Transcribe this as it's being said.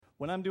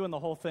when I'm doing the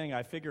whole thing,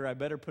 I figure I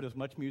better put as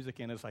much music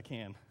in as I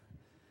can.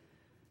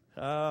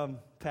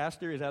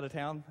 Pastor is out of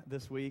town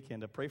this week,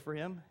 and pray for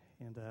him,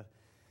 and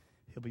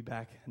he'll be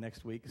back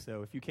next week.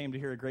 So if you came to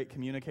hear a great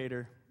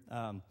communicator,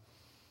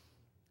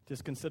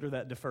 just consider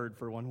that deferred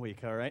for 1 week,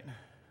 all right?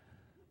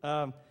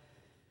 I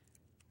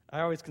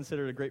always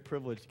consider it a great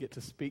privilege to get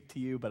to speak to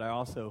you, but I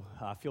also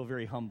feel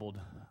very humbled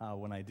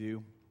when I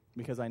do,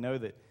 because I know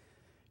that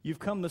you've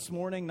come this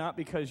morning not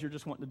because you're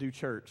just wanting to do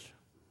church.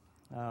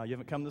 You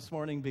haven't come this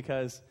morning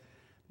because,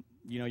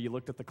 you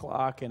looked at the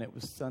clock and it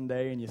was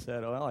Sunday and you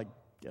said, oh, well, I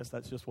guess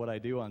that's just what I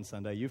do on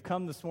Sunday. You've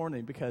come this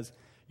morning because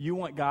you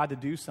want God to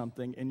do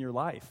something in your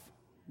life.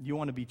 You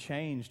want to be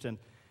changed, and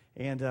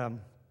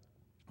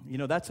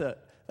that's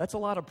a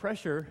lot of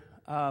pressure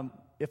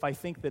if I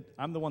think that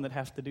I'm the one that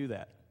has to do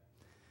that.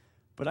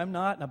 But I'm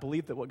not, and I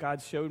believe that what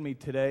God showed me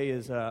today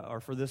is, or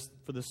for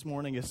this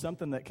morning, is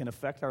something that can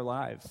affect our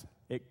lives.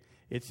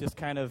 It's just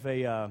kind of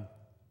a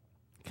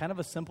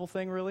simple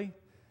thing, really,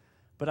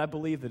 but I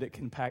believe that it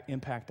can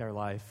impact our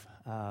life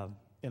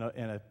in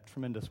a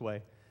tremendous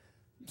way.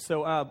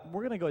 So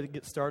we're going to go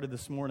get started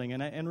this morning,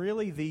 and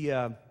really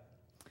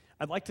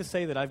I'd like to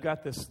say that I've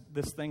got this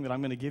thing that I'm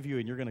going to give you,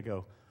 and you're going to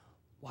go,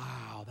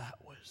 wow, that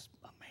was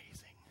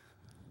amazing.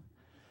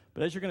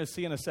 But as you're going to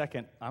see in a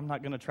second, I'm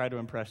not going to try to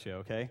impress you,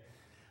 okay?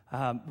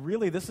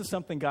 Really, this is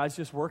something God's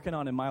just working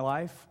on in my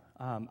life.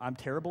 I'm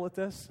terrible at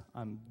this.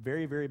 I'm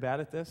very, very bad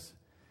at this.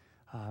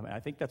 And I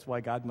think that's why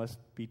God must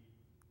be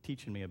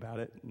teaching me about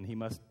it, and He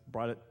must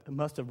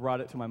have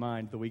brought it to my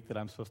mind the week that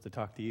I'm supposed to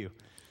talk to you.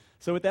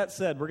 So with that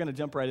said, we're going to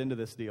jump right into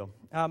this deal.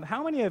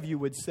 How many of you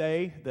would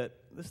say that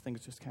this thing's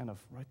just kind of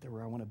right there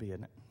where I want to be,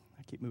 isn't it?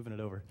 I keep moving it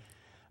over.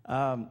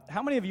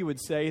 How many of you would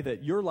say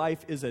that your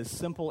life is as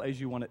simple as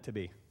you want it to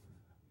be?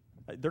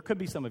 There could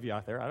be some of you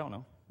out there. I don't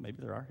know. Maybe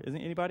there are. Isn't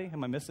anybody?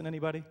 Am I missing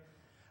anybody?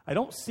 I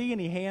don't see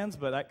any hands,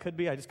 but that could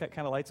be. I just got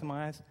kind of lights in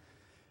my eyes.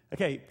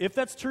 Okay, if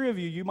that's true of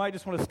you, you might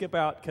just want to skip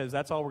out because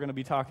that's all we're going to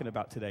be talking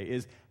about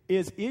today.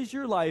 Is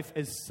your life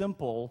as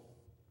simple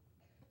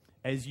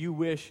as you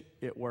wish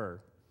it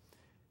were?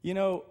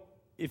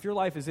 If your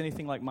life is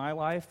anything like my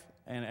life,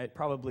 and it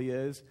probably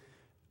is,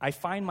 I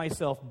find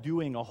myself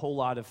doing a whole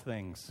lot of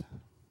things.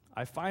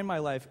 I find my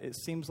life, it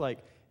seems like,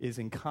 is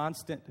in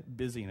constant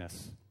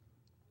busyness.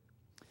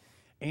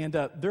 And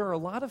there are a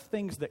lot of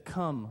things that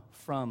come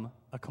from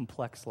a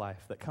complex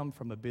life, that come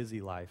from a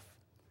busy life.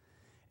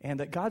 And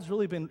that God's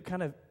really been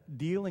kind of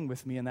dealing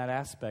with me in that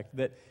aspect.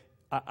 That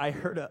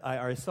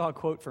I saw a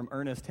quote from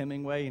Ernest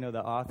Hemingway,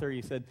 the author.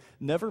 He said,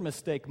 "Never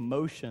mistake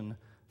motion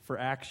for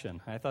action."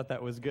 I thought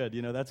that was good.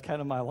 That's kind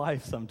of my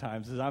life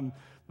sometimes, is I'm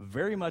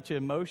very much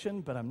in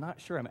motion, but I'm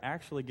not sure I'm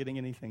actually getting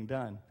anything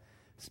done,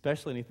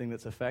 especially anything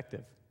that's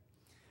effective.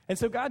 And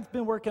so God's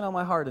been working on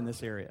my heart in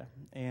this area.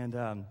 And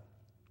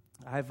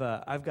I've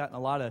gotten a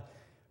lot of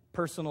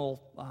personal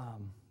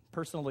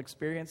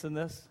experience in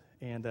this,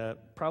 and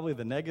probably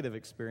the negative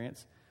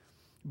experience.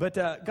 But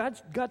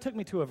God took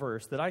me to a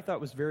verse that I thought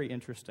was very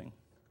interesting,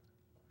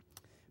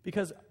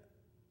 because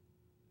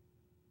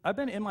I've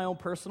been in my own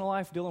personal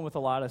life dealing with a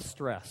lot of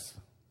stress.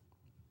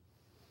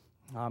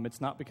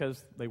 It's not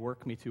because they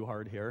work me too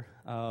hard here.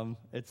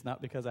 It's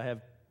not because I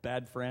have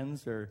bad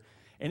friends or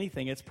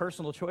anything. It's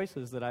personal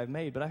choices that I've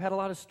made. But I've had a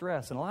lot of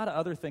stress and a lot of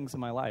other things in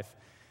my life.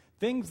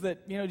 Things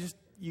that, just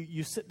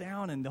you sit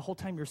down, and the whole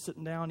time you're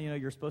sitting down,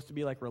 you're supposed to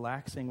be like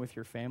relaxing with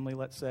your family,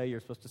 let's say. You're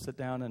supposed to sit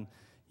down and,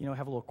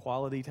 have a little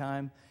quality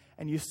time.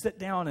 And you sit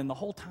down, and the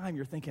whole time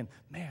you're thinking,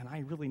 man, I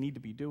really need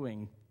to be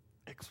doing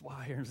X,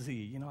 Y, or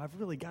Z. I've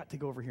really got to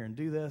go over here and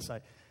do this.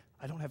 I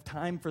don't have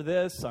time for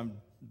this.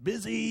 I'm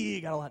busy.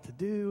 Got a lot to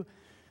do.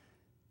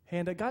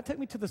 And God took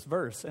me to this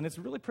verse, and it's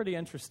really pretty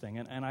interesting.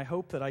 And I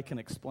hope that I can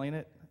explain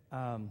it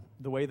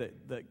the way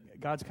that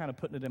God's kind of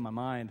putting it in my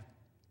mind.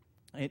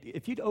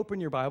 If you'd open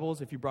your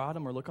Bibles, if you brought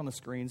them, or look on the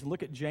screens, and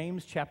look at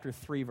James chapter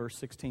 3, verse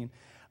 16.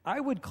 I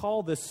would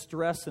call this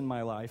stress in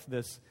my life,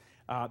 this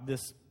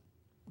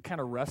kind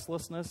of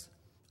restlessness,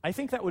 I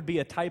think that would be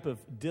a type of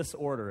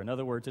disorder. In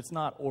other words, it's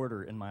not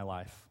order in my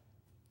life.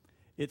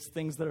 It's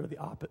things that are the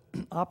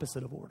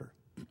opposite of order.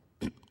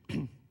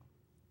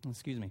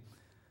 Excuse me.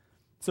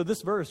 So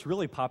this verse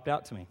really popped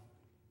out to me.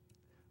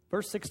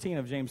 Verse 16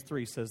 of James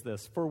 3 says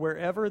this: "For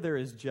wherever there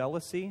is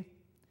jealousy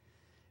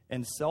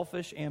and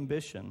selfish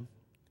ambition,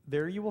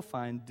 there you will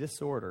find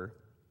disorder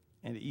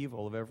and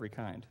evil of every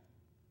kind."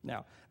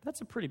 Now,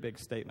 that's a pretty big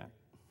statement.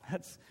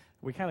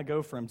 We kind of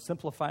go from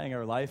simplifying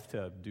our life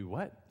to do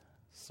what?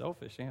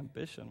 Selfish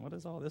ambition. What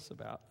is all this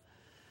about?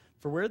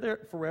 For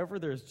wherever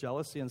there is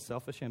jealousy and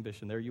selfish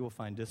ambition, there you will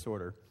find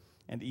disorder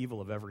and evil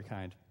of every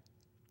kind.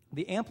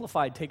 The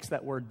Amplified takes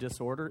that word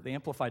disorder. The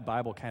Amplified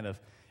Bible kind of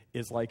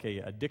is like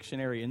a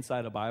dictionary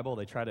inside a Bible.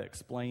 They try to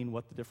explain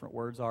what the different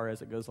words are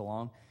as it goes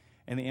along.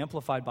 And the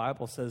Amplified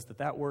Bible says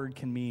that word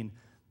can mean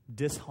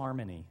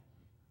disharmony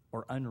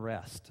or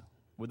unrest.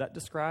 Would that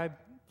describe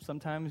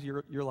sometimes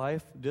your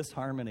life?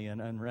 Disharmony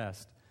and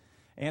unrest.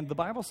 And the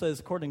Bible says,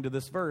 according to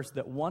this verse,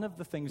 that one of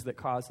the things that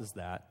causes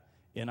that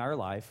in our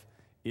life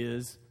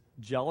is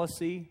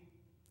jealousy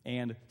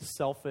and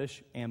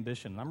selfish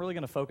ambition. And I'm really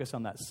going to focus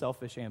on that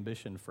selfish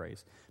ambition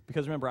phrase.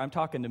 Because remember, I'm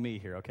talking to me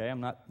here, okay?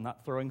 I'm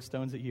not throwing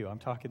stones at you. I'm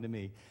talking to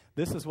me.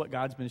 This is what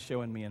God's been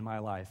showing me in my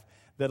life.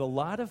 That a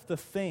lot of the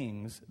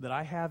things that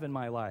I have in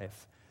my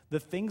life, the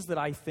things that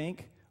I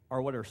think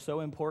are what are so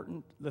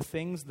important, the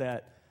things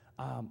that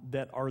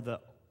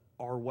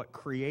are what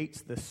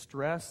creates this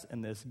stress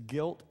and this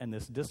guilt and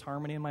this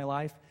disharmony in my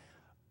life,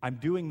 I'm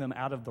doing them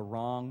out of the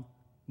wrong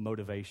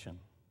motivation.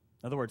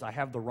 In other words, I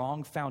have the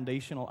wrong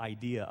foundational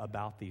idea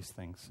about these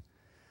things.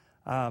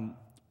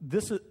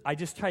 I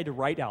just tried to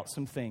write out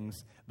some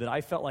things that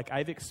I felt like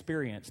I've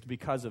experienced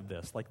because of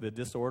this, like the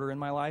disorder in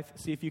my life.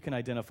 See if you can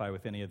identify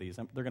with any of these.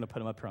 They're going to put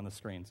them up here on the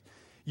screens.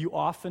 You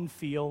often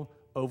feel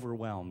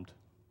overwhelmed.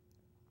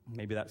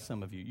 Maybe that's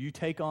some of you. You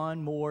take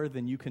on more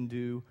than you can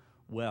do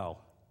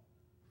well.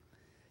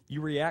 You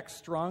react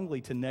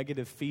strongly to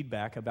negative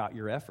feedback about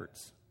your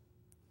efforts.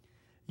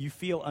 You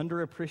feel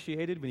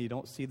underappreciated when you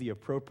don't see the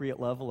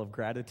appropriate level of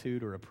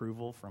gratitude or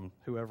approval from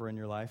whoever in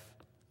your life.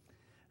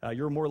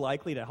 You're more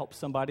likely to help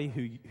somebody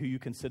who you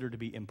consider to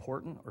be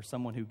important or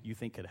someone who you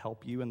think could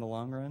help you in the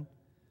long run.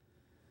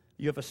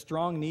 You have a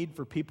strong need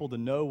for people to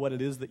know what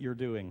it is that you're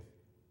doing.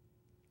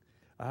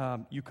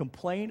 You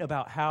complain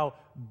about how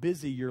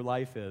busy your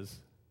life is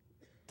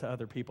to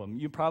other people.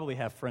 You probably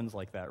have friends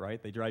like that,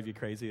 right? They drive you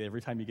crazy.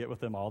 Every time you get with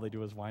them, all they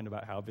do is whine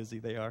about how busy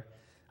they are.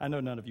 I know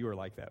none of you are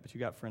like that, but you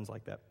got friends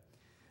like that.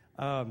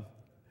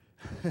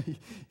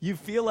 You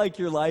feel like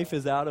your life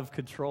is out of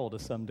control to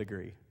some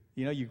degree.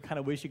 You know, you kind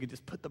of wish you could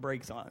just put the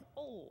brakes on.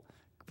 Oh,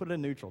 put it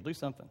in neutral. Do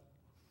something.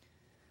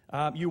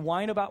 You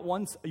whine about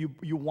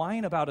you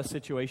whine about a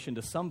situation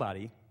to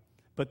somebody,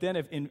 but then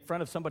if in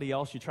front of somebody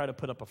else, you try to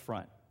put up a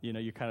front. You know,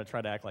 you kind of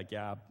try to act like,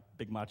 yeah,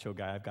 big macho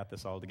guy, I've got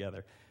this all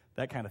together.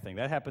 That kind of thing.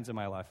 That happens in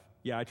my life.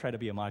 Yeah, I try to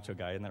be a macho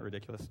guy. Isn't that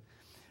ridiculous?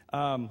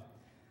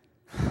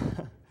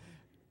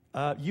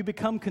 You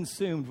become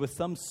consumed with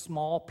some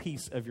small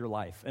piece of your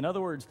life. In other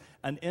words,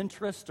 an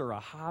interest or a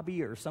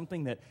hobby or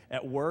something that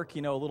at work,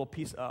 you know, a little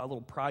piece, a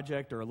little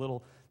project or a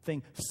little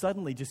thing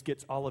suddenly just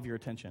gets all of your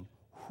attention.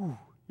 Whew,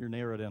 you're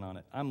narrowed in on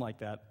it. I'm like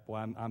that. Boy,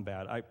 I'm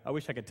bad. I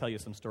wish I could tell you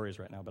some stories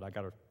right now, but I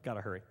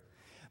gotta hurry.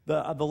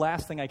 The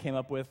last thing I came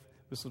up with,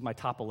 this was my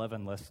top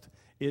 11 list,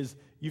 is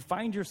you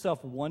find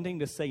yourself wanting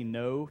to say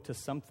no to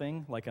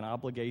something, like an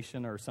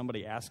obligation or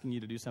somebody asking you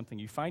to do something.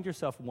 You find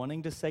yourself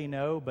wanting to say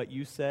no, but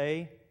you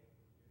say,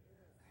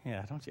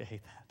 yeah, don't you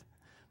hate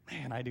that?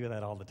 Man, I do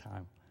that all the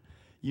time.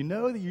 You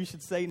know that you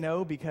should say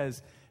no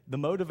because the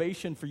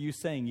motivation for you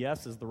saying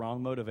yes is the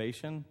wrong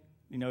motivation.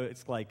 You know,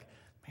 it's like,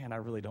 man, I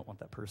really don't want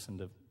that person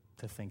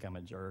to think I'm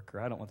a jerk,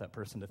 or I don't want that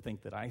person to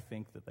think that I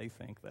think that they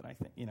think that I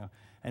think, you know.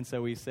 And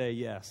so we say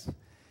yes.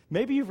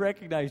 Maybe you've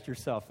recognized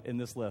yourself in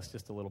this list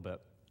just a little bit.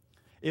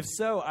 If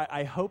so,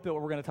 I hope that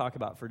what we're going to talk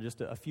about for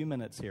just a few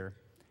minutes here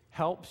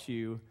helps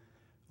you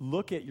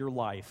look at your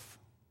life.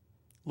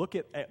 Look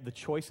at the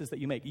choices that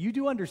you make. You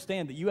do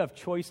understand that you have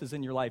choices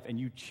in your life and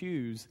you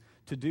choose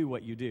to do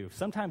what you do.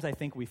 Sometimes I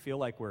think we feel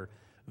like we're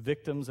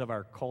victims of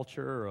our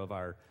culture or of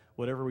our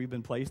whatever we've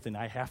been placed in.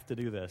 I have to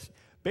do this.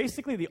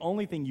 Basically, the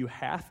only thing you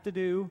have to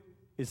do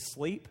is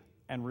sleep.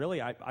 And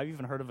really, I've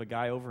even heard of a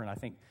guy over in, I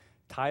think,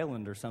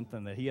 Thailand or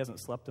something that he hasn't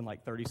slept in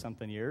like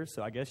 30-something years.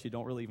 So I guess you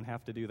don't really even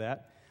have to do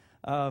that.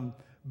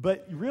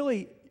 But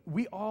really,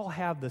 we all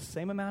have the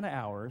same amount of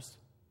hours.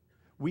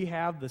 We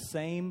have the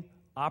same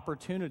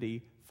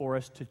opportunity for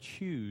us to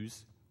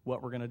choose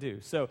what we're going to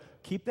do. So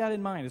keep that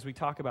in mind as we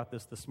talk about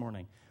this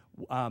morning.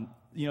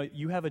 You know,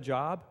 you have a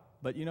job,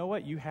 but you know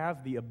what? You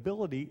have the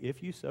ability,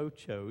 if you so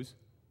chose,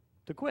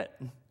 to quit.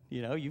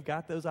 You know, you've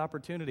got those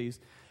opportunities.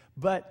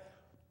 But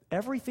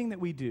everything that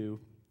we do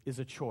is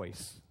a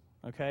choice,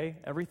 okay?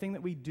 Everything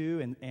that we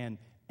do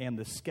and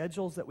the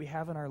schedules that we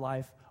have in our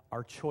life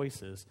are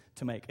choices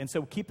to make. And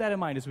so keep that in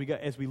mind as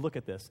we look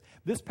at this.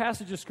 This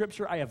passage of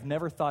Scripture, I have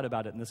never thought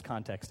about it in this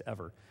context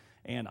ever.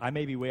 And I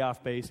may be way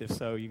off base. If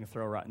so, you can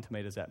throw rotten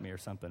tomatoes at me or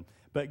something.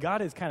 But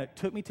God has kind of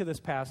took me to this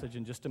passage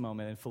in just a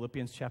moment in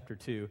Philippians chapter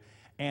 2.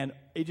 And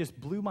it just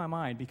blew my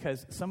mind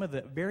because some of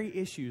the very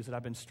issues that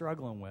I've been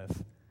struggling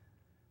with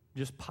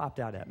just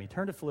popped out at me.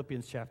 Turn to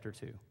Philippians chapter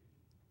 2.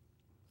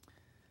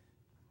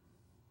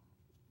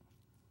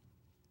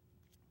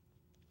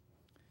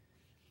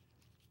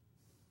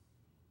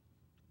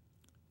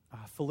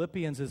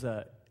 Philippians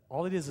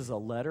all it is a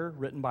letter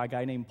written by a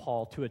guy named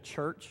Paul to a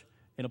church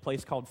in a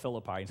place called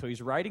Philippi. And so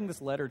he's writing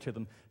this letter to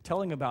them,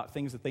 telling about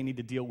things that they need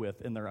to deal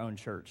with in their own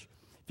church.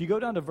 If you go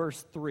down to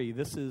verse 3,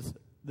 this is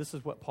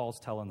what Paul's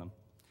telling them.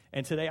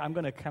 And today I'm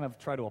going to kind of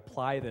try to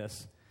apply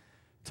this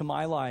to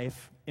my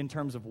life in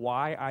terms of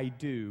why I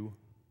do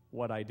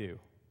what I do.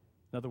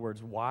 In other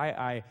words,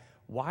 why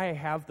I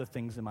have the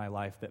things in my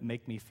life that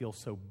make me feel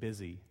so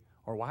busy,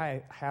 or why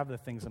I have the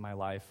things in my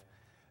life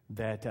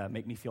that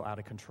make me feel out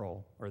of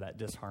control, or that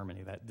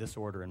disharmony, that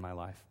disorder in my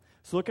life.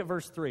 So look at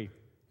verse 3.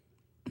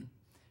 It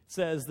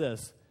says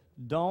this,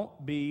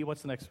 don't be,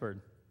 what's the next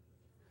word?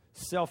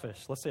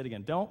 Selfish. Let's say it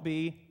again. Don't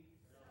be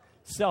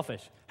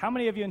selfish. How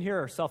many of you in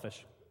here are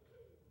selfish?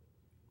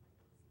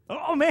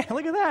 Oh, man,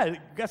 look at that.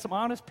 We've got some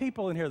honest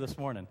people in here this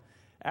morning.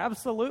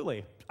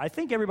 Absolutely. I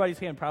think everybody's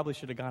hand probably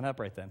should have gone up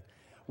right then.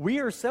 We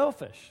are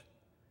selfish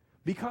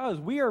because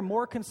we are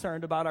more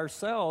concerned about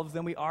ourselves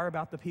than we are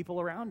about the people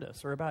around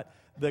us or about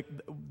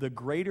the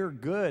greater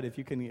good, if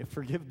you can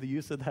forgive the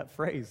use of that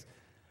phrase.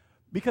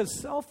 Because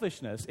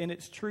selfishness, in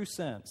its true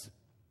sense,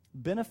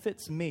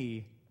 benefits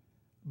me,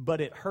 but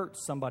it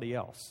hurts somebody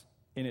else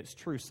in its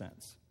true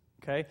sense.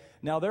 Okay?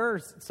 Now, there are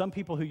some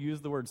people who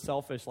use the word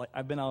selfish. Like,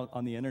 I've been out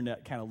on the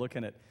internet kind of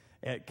looking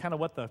at kind of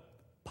what the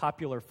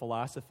popular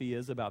philosophy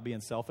is about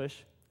being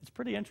selfish. It's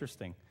pretty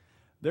interesting.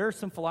 There are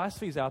some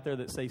philosophies out there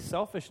that say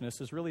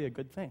selfishness is really a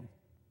good thing.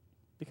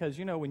 Because,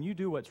 when you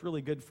do what's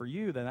really good for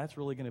you, then that's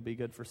really going to be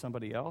good for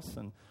somebody else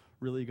and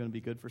really going to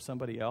be good for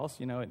somebody else,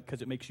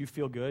 because it makes you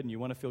feel good and you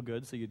want to feel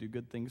good, so you do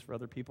good things for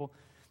other people.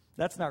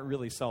 That's not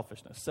really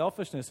selfishness.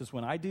 Selfishness is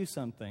when I do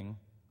something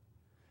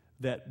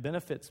that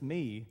benefits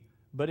me,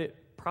 but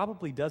it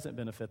probably doesn't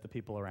benefit the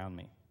people around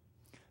me.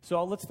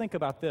 So let's think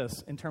about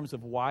this in terms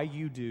of why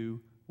you do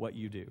what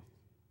you do.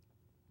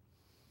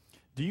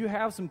 Do you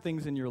have some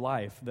things in your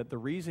life that the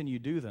reason you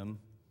do them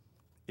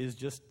is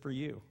just for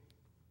you?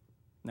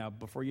 Now,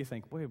 before you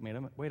think, wait a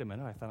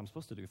minute, I thought I'm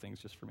supposed to do things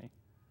just for me.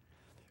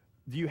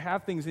 Do you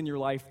have things in your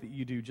life that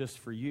you do just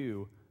for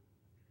you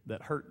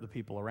that hurt the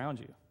people around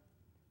you?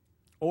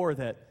 Or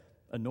that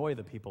annoy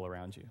the people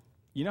around you?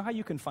 You know how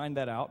you can find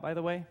that out, by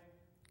the way?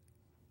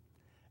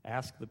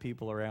 Ask the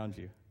people around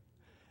you.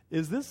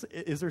 Is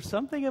there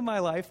something in my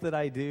life that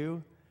I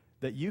do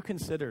that you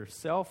consider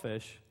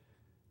selfish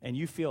and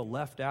you feel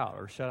left out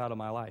or shut out of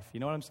my life? You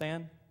know what I'm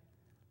saying?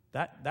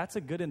 That's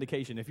a good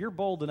indication. If you're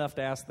bold enough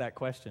to ask that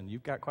question,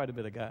 you've got quite a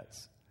bit of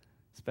guts,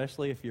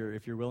 especially if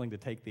you're willing to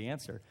take the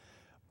answer.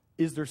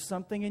 Is there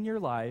something in your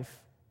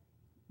life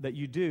that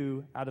you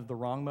do out of the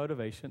wrong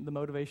motivation, the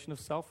motivation of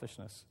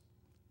selfishness?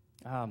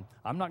 I'm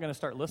not going to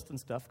start listing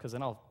stuff because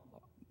then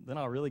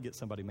I'll really get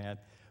somebody mad.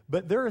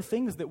 But there are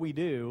things that we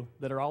do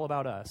that are all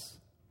about us,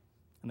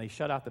 and they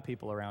shut out the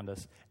people around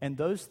us. And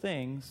those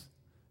things,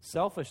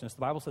 selfishness,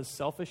 the Bible says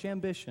selfish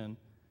ambition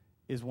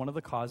is one of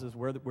the causes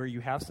where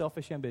you have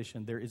selfish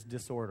ambition, there is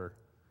disorder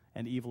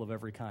and evil of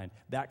every kind.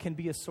 That can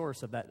be a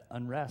source of that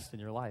unrest in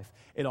your life.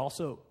 It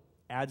also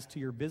adds to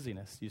your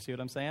busyness. You see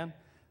what I'm saying?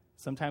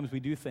 Sometimes we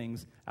do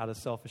things out of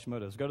selfish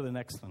motives. Go to the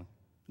next one,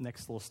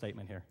 next little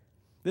statement here.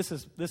 This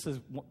is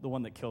the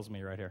one that kills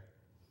me right here.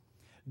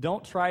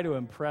 Don't try to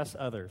impress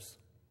others.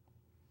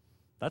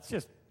 That's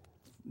just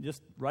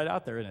right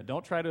out there, isn't it?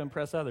 Don't try to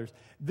impress others.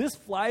 This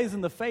flies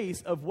in the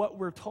face of what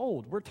we're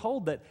told. We're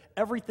told that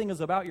everything is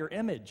about your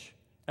image.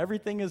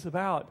 Everything is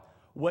about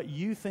what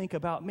you think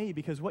about me,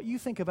 because what you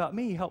think about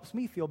me helps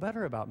me feel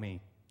better about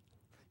me.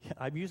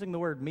 I'm using the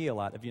word me a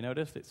lot. Have you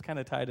noticed? It's kind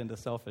of tied into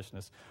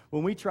selfishness.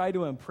 When we try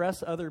to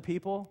impress other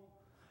people,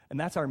 and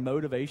that's our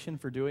motivation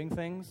for doing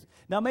things.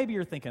 Now, maybe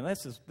you're thinking,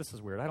 this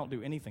is weird. I don't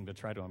do anything to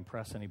try to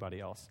impress anybody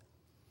else.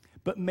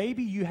 But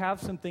maybe you have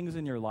some things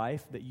in your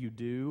life that you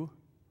do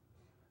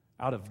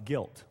out of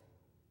guilt.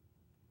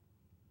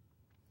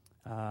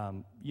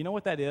 You know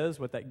what that is,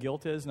 what that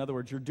guilt is? In other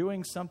words, you're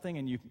doing something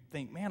and you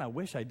think, man, I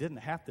wish I didn't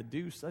have to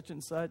do such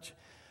and such,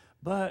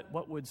 but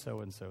what would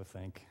so-and-so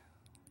think?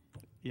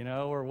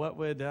 Or what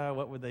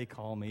would they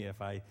call me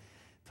if I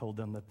told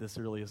them that this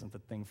really isn't the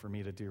thing for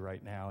me to do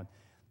right now? And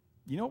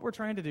you know what we're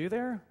trying to do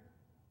there?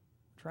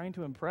 We're trying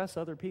to impress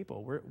other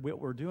people. What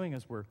we're doing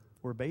is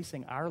we're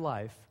basing our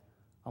life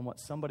on what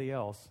somebody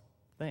else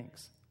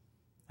thinks.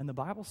 And the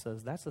Bible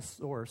says that's a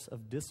source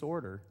of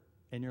disorder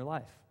in your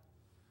life.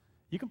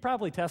 You can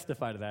probably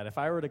testify to that. If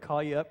I were to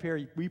call you up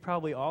here, we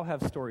probably all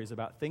have stories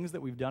about things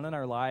that we've done in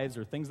our lives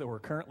or things that we're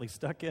currently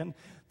stuck in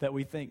that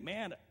we think,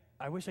 man,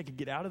 I wish I could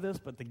get out of this,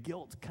 but the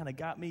guilt kind of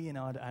got me,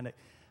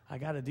 I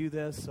got to do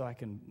this so I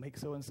can make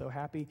so-and-so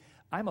happy.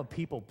 I'm a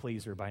people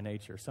pleaser by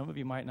nature. Some of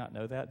you might not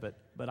know that,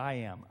 but I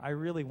am. I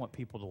really want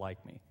people to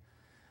like me.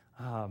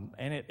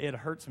 And it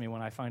hurts me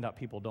when I find out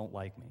people don't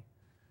like me.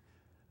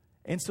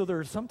 And so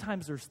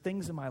sometimes there's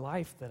things in my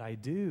life that I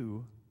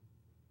do,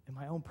 in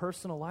my own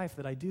personal life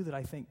that I do that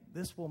I think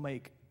this will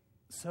make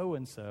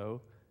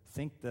so-and-so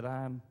think that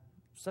I'm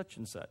such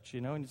and such,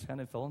 and just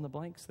kind of fill in the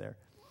blanks there.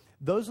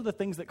 Those are the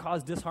things that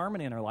cause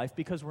disharmony in our life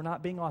because we're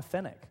not being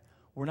authentic.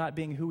 We're not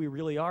being who we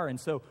really are. And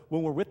so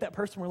when we're with that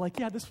person, we're like,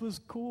 yeah, this was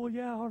cool.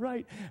 Yeah, all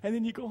right. And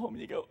then you go home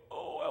and you go,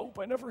 oh, I hope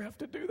I never have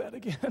to do that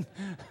again.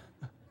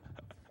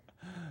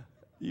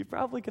 You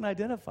probably can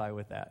identify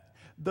with that.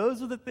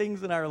 Those are the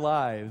things in our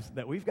lives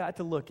that we've got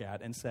to look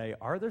at and say,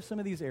 are there some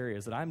of these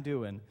areas that I'm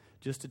doing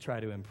just to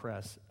try to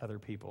impress other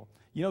people?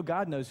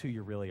 God knows who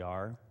you really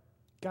are.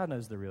 God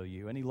knows the real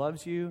you, and He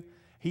loves you.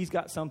 He's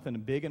got something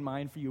big in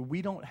mind for you.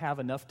 We don't have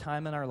enough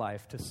time in our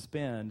life to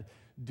spend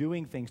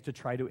doing things to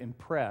try to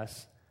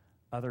impress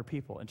other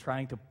people and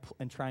trying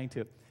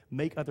to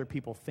make other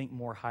people think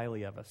more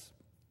highly of us.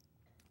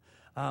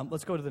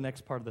 Let's go to the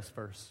next part of this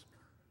verse.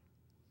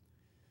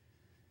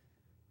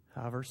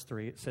 Verse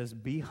 3, it says,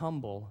 be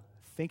humble,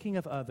 thinking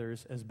of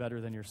others as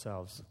better than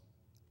yourselves.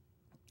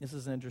 This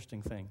is an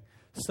interesting thing.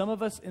 Some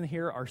of us in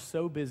here are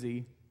so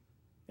busy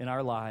in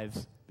our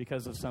lives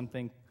because of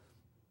something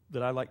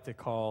that I like to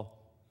call,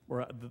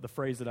 or the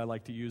phrase that I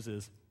like to use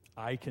is,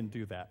 I can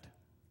do that.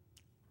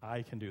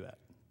 I can do that.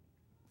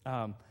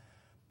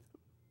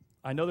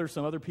 I know there's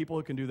some other people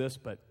who can do this,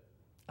 but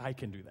I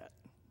can do that.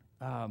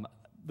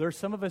 There's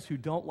some of us who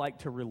don't like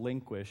to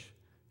relinquish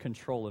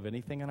control of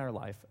anything in our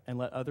life and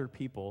let other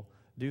people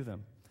do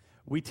them.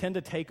 We tend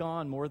to take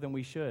on more than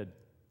we should.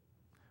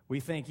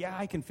 We think, yeah,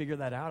 I can figure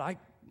that out.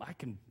 I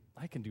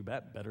can do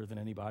that better than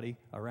anybody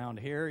around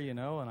here,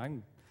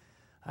 and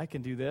I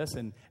can do this.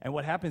 And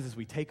what happens is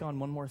we take on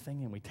one more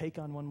thing, and we take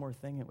on one more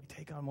thing, and we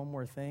take on one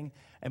more thing.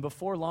 And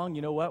before long,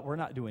 you know what? We're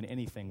not doing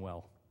anything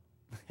well.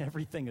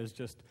 Everything is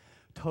just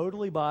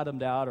totally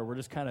bottomed out, or we're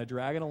just kind of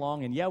dragging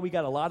along. And yeah, we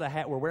got a lot of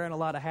we're wearing a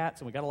lot of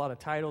hats, and we got a lot of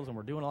titles, and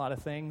we're doing a lot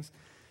of things.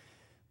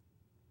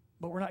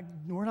 But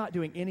we're not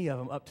doing any of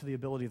them up to the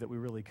ability that we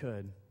really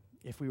could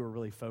if we were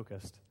really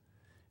focused.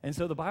 And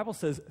so the Bible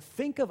says,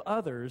 think of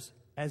others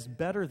as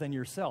better than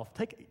yourself.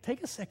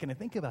 Take a second and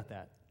think about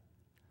that.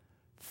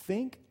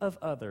 Think of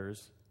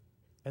others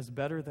as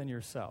better than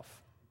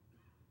yourself.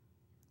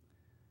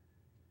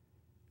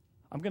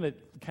 I'm going to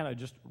kind of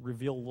just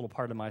reveal a little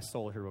part of my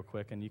soul here real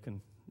quick, and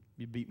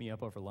you beat me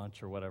up over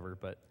lunch or whatever.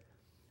 But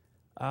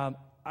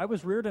I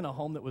was reared in a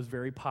home that was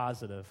very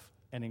positive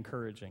and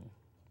encouraging.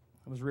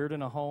 I was reared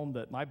in a home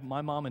that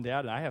my mom and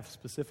dad, and I have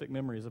specific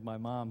memories of my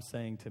mom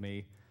saying to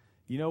me,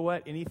 you know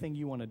what, anything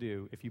you want to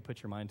do, if you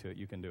put your mind to it,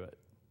 you can do it.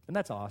 And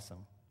that's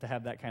awesome to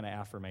have that kind of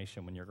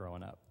affirmation when you're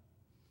growing up.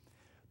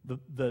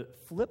 The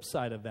flip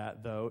side of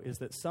that, though, is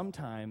that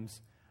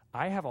sometimes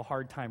I have a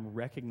hard time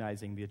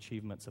recognizing the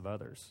achievements of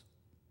others.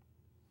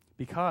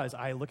 Because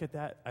I look at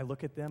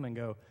them and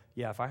go,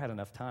 yeah, if I had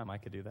enough time, I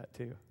could do that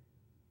too.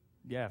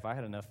 Yeah, if I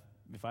had enough,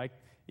 if I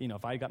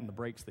had gotten the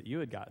breaks that you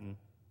had gotten,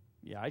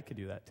 yeah, I could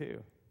do that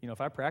too.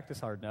 If I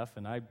practice hard enough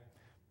and I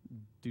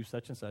do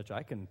such and such,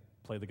 I can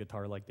play the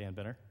guitar like Dan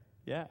Benner.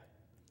 Yeah.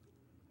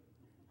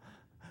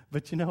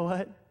 But you know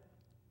what?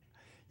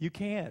 You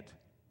can't.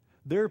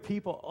 There are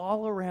people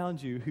all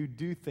around you who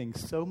do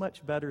things so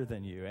much better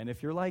than you. And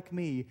if you're like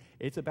me,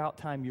 it's about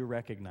time you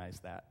recognize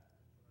that.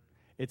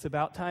 It's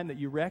about time that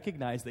you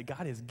recognize that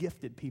God has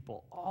gifted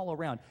people all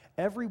around.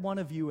 Every one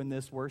of you in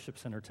this worship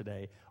center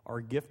today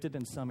are gifted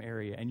in some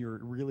area, and you're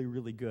really,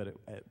 really good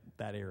at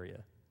that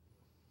area.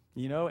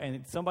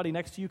 And somebody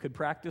next to you could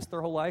practice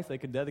their whole life. They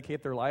could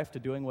dedicate their life to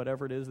doing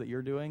whatever it is that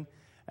you're doing,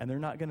 and they're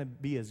not going to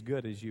be as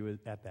good as you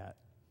at that.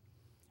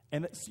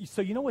 And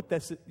so you know what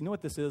this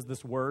is,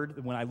 this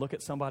word, when I look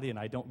at somebody and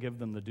I don't give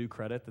them the due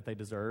credit that they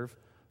deserve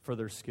for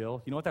their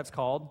skill? You know what that's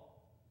called?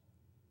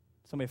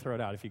 Somebody throw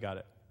it out if you got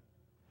it.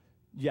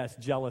 Yes,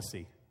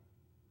 jealousy.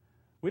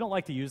 We don't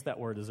like to use that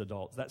word as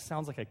adults. That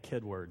sounds like a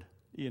kid word.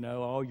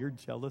 Oh, you're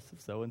jealous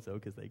of so-and-so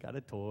because they got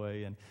a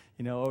toy. And,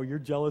 oh, you're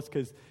jealous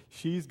because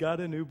she's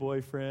got a new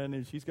boyfriend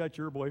and she's got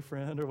your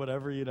boyfriend or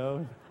whatever,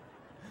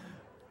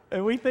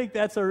 And we think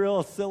that's a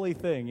real silly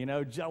thing,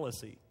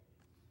 jealousy.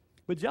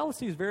 But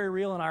jealousy is very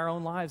real in our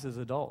own lives as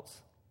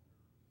adults.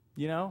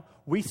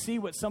 We see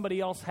what somebody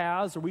else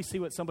has, or we see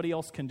what somebody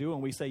else can do,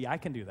 and we say, yeah, I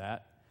can do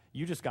that.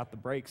 You just got the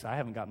breaks. I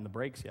haven't gotten the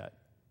breaks yet.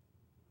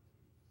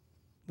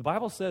 The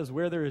Bible says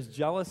where there is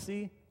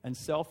jealousy and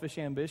selfish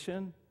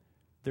ambition,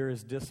 there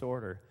is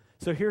disorder.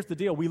 So here's the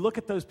deal. We look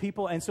at those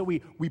people, and so we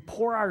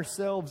pour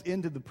ourselves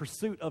into the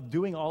pursuit of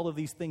doing all of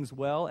these things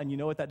well, and you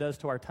know what that does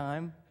to our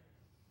time?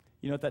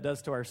 You know what that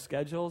does to our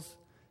schedules,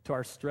 to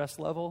our stress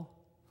level?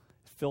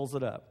 It fills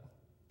it up.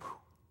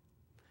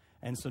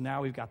 And so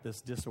now we've got this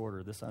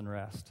disorder, this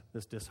unrest,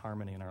 this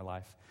disharmony in our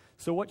life.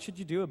 So what should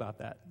you do about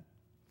that?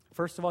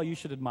 First of all, you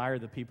should admire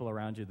the people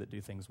around you that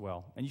do things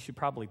well, and you should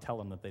probably tell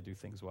them that they do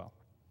things well.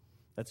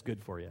 That's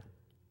good for you.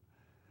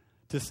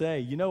 To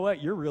say, you know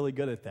what, you're really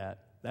good at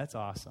that. That's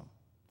awesome.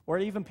 Or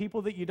even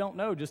people that you don't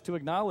know, just to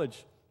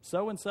acknowledge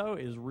so-and-so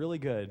is really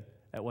good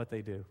at what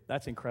they do.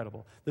 That's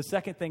incredible. The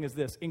second thing is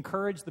this: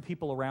 encourage the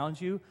people around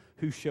you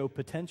who show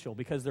potential,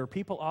 because there are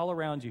people all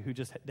around you who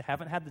just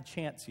haven't had the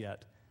chance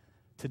yet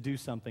to do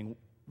something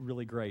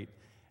really great.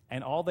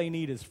 And all they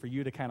need is for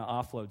you to kind of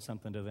offload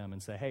something to them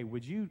and say, hey,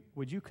 would you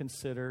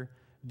consider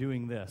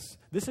doing this?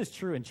 This is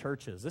true in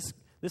churches.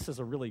 This is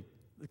a really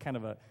kind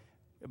of a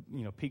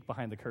peek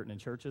behind the curtain in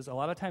churches. A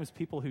lot of times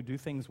people who do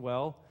things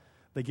well,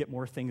 they get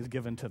more things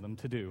given to them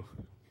to do.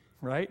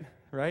 Right?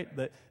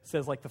 That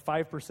says like the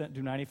 5%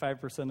 do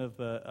 95%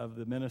 of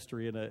the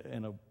ministry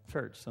in a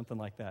church, something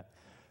like that.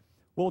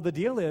 Well, the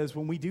deal is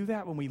when we do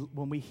that,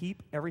 when we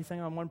heap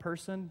everything on one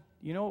person,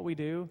 you know what we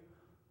do?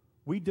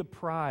 We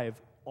deprive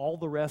all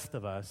the rest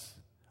of us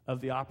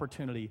of the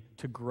opportunity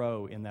to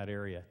grow in that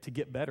area, to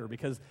get better,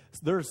 because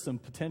there's some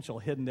potential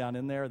hidden down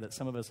in there that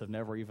some of us have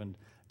never even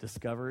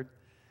discovered,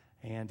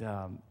 and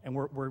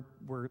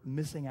we're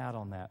missing out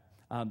on that.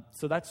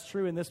 So that's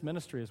true in this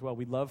ministry as well.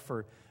 We'd love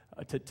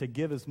to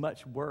give as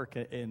much work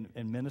in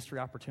ministry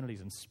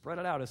opportunities and spread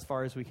it out as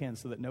far as we can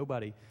so that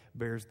nobody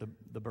bears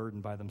the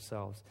burden by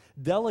themselves.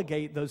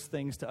 Delegate those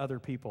things to other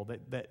people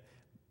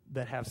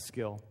that have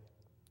skill.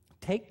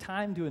 Take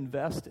time to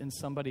invest in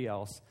somebody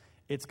else.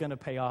 It's going to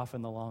pay off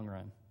in the long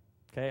run.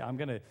 Okay, I'm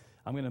gonna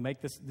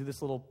do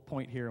this little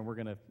point here, and we're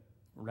gonna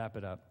wrap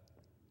it up.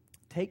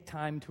 Take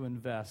time to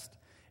invest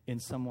in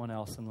someone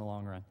else in the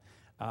long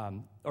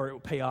run, or it will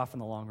pay off in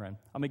the long run.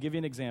 I'm gonna give you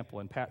an example,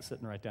 and Pat's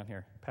sitting right down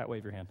here. Pat,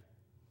 wave your hand.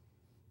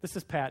 This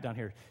is Pat down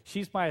here.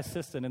 She's my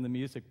assistant in the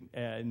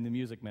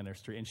music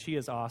ministry, and she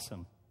is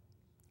awesome.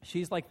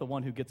 She's like the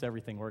one who gets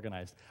everything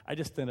organized. I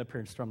just stand up here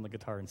and strum the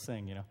guitar and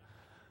sing, you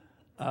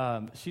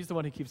know. She's the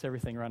one who keeps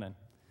everything running.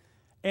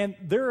 And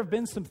there have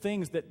been some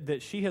things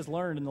that she has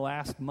learned in the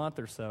last month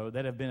or so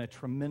that have been a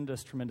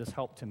tremendous, tremendous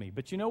help to me.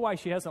 But you know why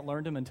she hasn't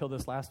learned them until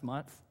this last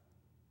month?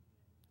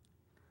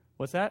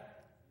 What's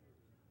that?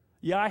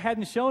 Yeah, I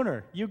hadn't shown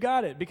her. You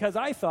got it. Because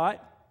I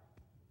thought,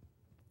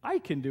 I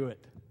can do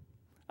it.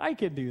 I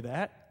can do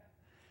that.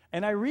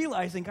 And I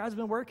realized, and God's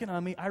been working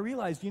on me, I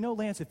realized, you know,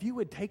 Lance, if you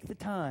would take the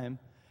time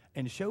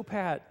and show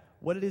Pat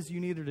what it is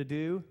you need her to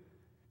do,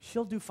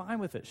 she'll do fine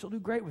with it. She'll do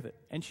great with it.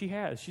 And she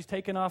has. She's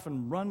taken off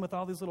and run with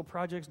all these little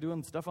projects,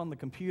 doing stuff on the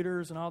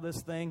computers and all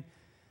this thing.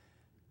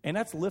 And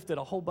that's lifted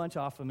a whole bunch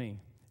off of me.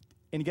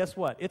 And guess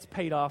what? It's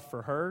paid off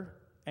for her,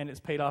 and it's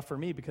paid off for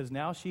me, because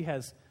now she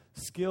has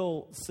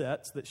skill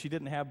sets that she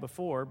didn't have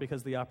before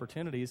because of the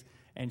opportunities,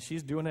 and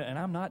she's doing it, and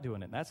I'm not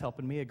doing it. And that's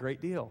helping me a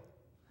great deal.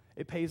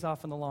 It pays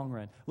off in the long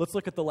run. Let's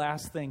look at the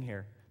last thing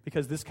here,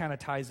 because this kind of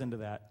ties into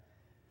that.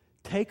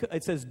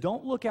 It says,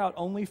 don't look out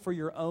only for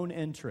your own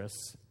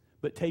interests,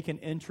 but take an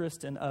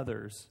interest in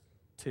others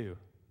too.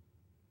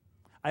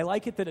 I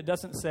like it that it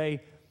doesn't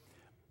say,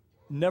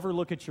 never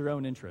look at your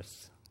own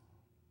interests.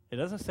 It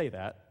doesn't say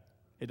that.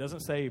 It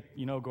doesn't say,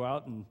 you know, go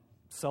out and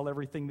sell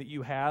everything that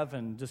you have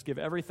and just give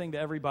everything to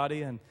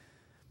everybody. And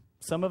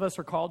some of us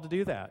are called to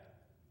do that.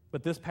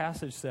 But this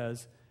passage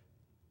says,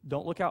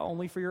 don't look out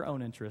only for your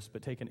own interests,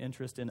 but take an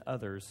interest in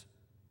others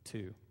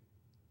too.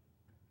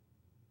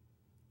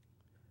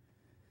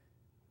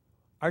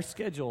 Our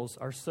schedules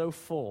are so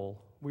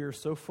full. We are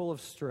so full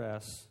of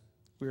stress,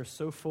 we are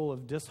so full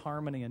of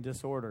disharmony and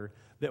disorder,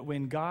 that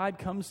when God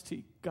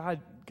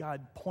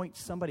points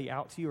somebody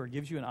out to you or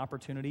gives you an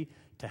opportunity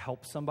to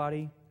help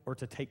somebody or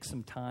to take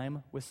some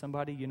time with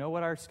somebody, you know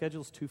what? Our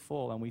schedule's too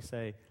full, and we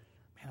say,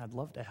 man, I'd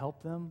love to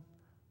help them,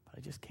 but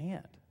I just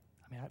can't.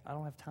 I mean, I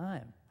don't have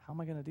time. How am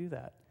I going to do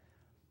that?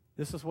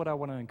 This is what I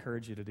want to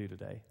encourage you to do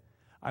today.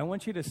 I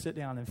want you to sit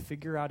down and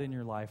figure out in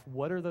your life,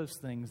 what are those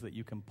things that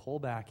you can pull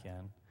back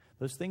in,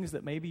 those things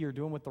that maybe you're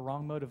doing with the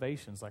wrong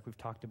motivations, like we've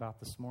talked about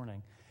this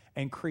morning,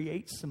 and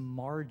create some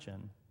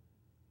margin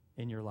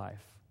in your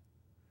life.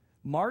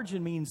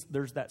 Margin means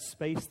there's that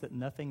space that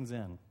nothing's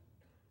in.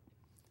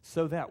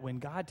 So that when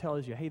God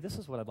tells you, hey, this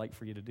is what I'd like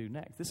for you to do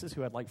next, this is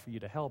who I'd like for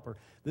you to help, or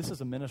this is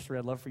a ministry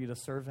I'd love for you to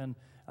serve in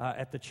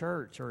at the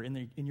church or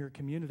in your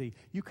community,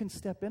 you can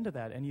step into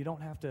that, and you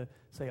don't have to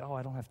say, oh,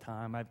 I don't have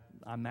time,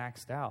 I'm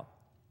maxed out.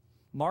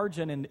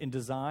 Margin in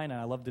design, and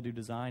I love to do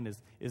design,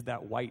 is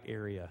that white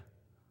area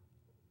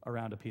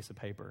around a piece of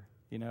paper,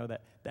 you know,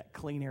 that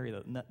clean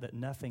area that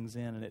nothing's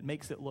in, and it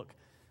makes it look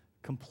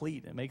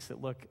complete. It makes it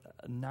look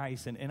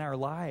nice. And in our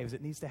lives,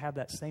 it needs to have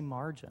that same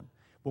margin.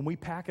 When we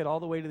pack it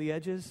all the way to the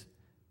edges,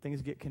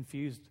 things get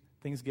confused.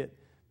 Things get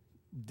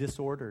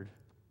disordered,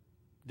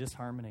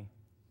 disharmony.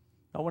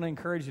 I want to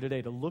encourage you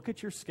today to look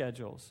at your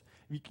schedules.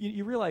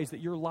 You realize that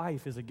your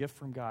life is a gift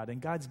from God,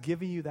 and God's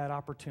giving you that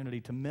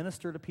opportunity to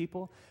minister to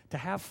people, to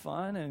have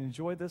fun and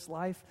enjoy this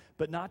life,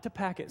 but not to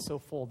pack it so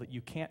full that you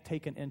can't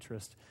take an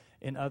interest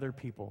in other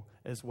people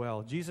as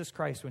well. Jesus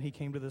Christ, when he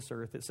came to this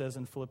earth, it says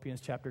in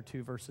Philippians chapter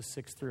 2, verses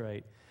 6 through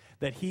 8,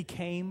 that he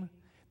came,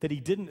 that he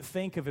didn't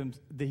think of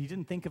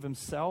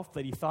himself,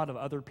 that he thought of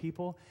other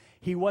people.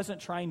 He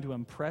wasn't trying to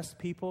impress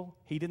people.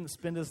 He didn't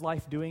spend his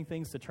life doing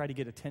things to try to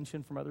get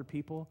attention from other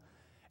people.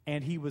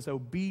 And he was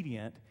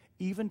obedient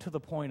even to the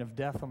point of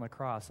death on the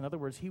cross. In other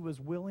words, he was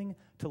willing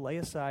to lay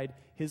aside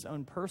his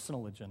own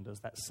personal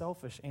agendas, that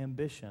selfish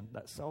ambition,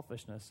 that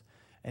selfishness,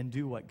 and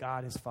do what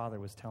God, his Father,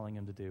 was telling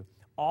him to do.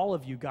 All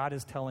of you, God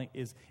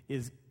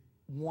is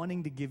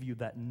wanting to give you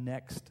that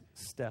next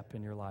step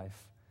in your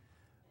life.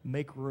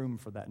 Make room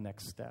for that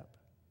next step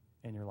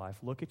in your life.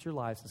 Look at your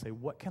lives and say,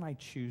 what can I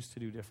choose to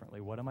do differently?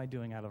 What am I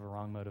doing out of a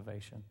wrong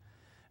motivation?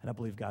 And I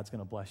believe God's going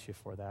to bless you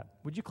for that.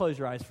 Would you close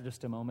your eyes for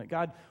just a moment?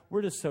 God,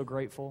 we're just so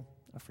grateful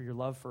for your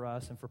love for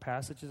us and for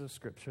passages of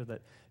Scripture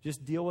that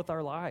just deal with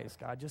our lives,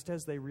 God, just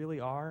as they really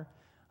are.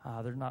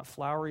 They're not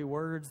flowery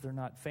words. They're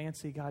not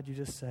fancy. God, you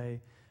just say,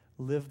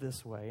 live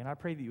this way. And I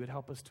pray that you would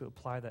help us to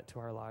apply that to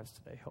our lives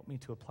today. Help me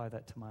to apply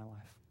that to my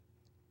life.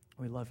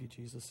 We love you,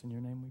 Jesus. In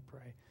your name we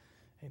pray.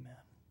 Amen.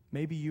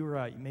 Maybe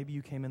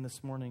you came in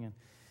this morning and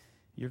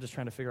you're just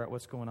trying to figure out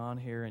what's going on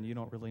here, and you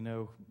don't really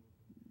know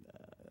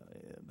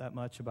that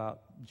much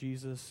about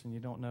Jesus, and you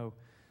don't know,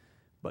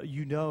 but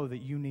you know that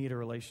you need a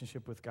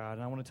relationship with God.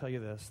 And I want to tell you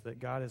this, that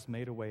God has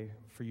made a way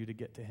for you to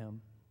get to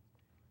him.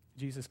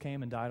 Jesus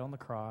came and died on the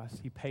cross.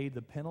 He paid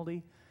the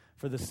penalty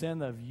for the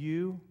sin of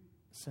you,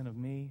 sin of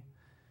me.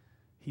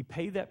 He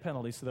paid that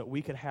penalty so that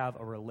we could have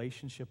a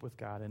relationship with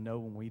God and know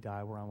when we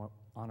die we're on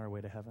our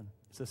way to heaven.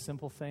 It's a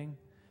simple thing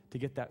to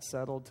get that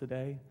settled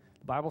today.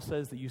 The Bible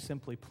says that you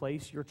simply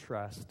place your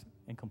trust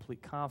and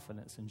complete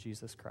confidence in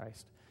Jesus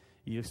Christ.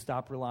 You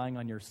stop relying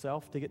on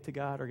yourself to get to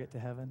God or get to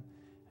heaven,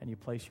 and you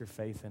place your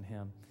faith in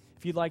Him.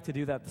 If you'd like to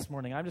do that this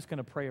morning, I'm just going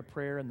to pray a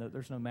prayer, and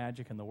there's no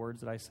magic in the words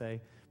that I say.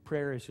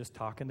 Prayer is just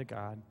talking to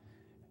God,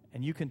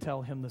 and you can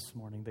tell Him this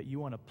morning that you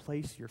want to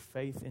place your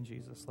faith in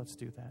Jesus. Let's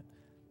do that.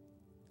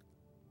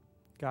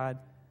 God,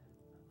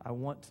 I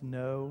want to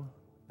know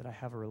that I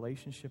have a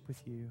relationship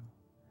with you,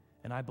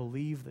 and I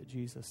believe that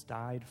Jesus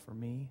died for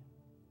me,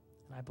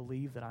 and I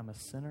believe that I'm a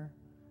sinner,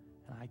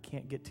 and I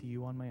can't get to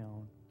you on my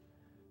own.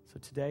 So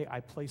today,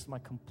 I place my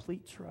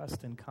complete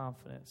trust and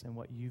confidence in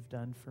what you've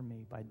done for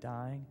me by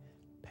dying,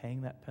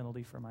 paying that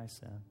penalty for my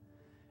sin.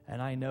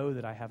 And I know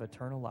that I have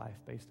eternal life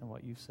based on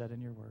what you've said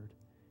in your word.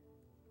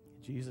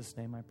 In Jesus'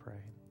 name I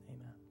pray.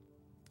 Amen.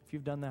 If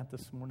you've done that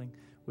this morning,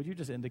 would you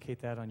just indicate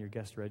that on your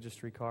guest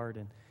registry card?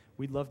 And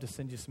we'd love to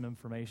send you some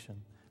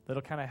information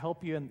that'll kind of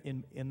help you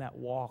in that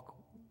walk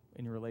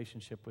in your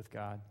relationship with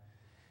God.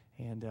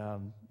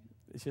 And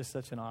it's just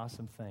such an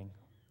awesome thing.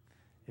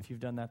 If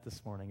you've done that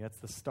this morning, that's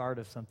the start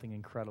of something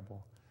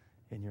incredible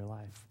in your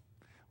life.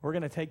 We're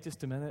going to take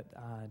just a minute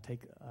and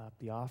take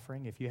the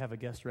offering. If you have a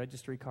guest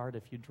registry card,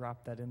 if you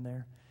drop that in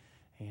there.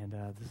 And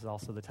this is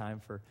also the time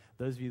for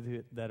those of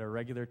you that are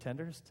regular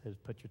tenders to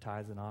put your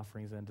tithes and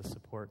offerings in to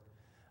support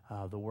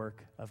the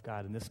work of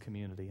God in this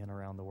community and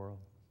around the world.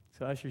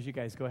 So ushers, you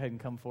guys go ahead and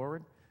come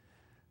forward.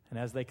 And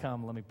as they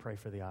come, let me pray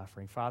for the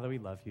offering. Father, we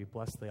love you.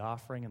 Bless the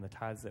offering and the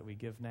tithes that we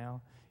give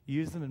now.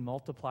 Use them and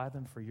multiply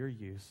them for your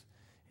use.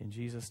 In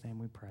Jesus' name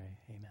we pray.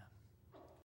 Amen.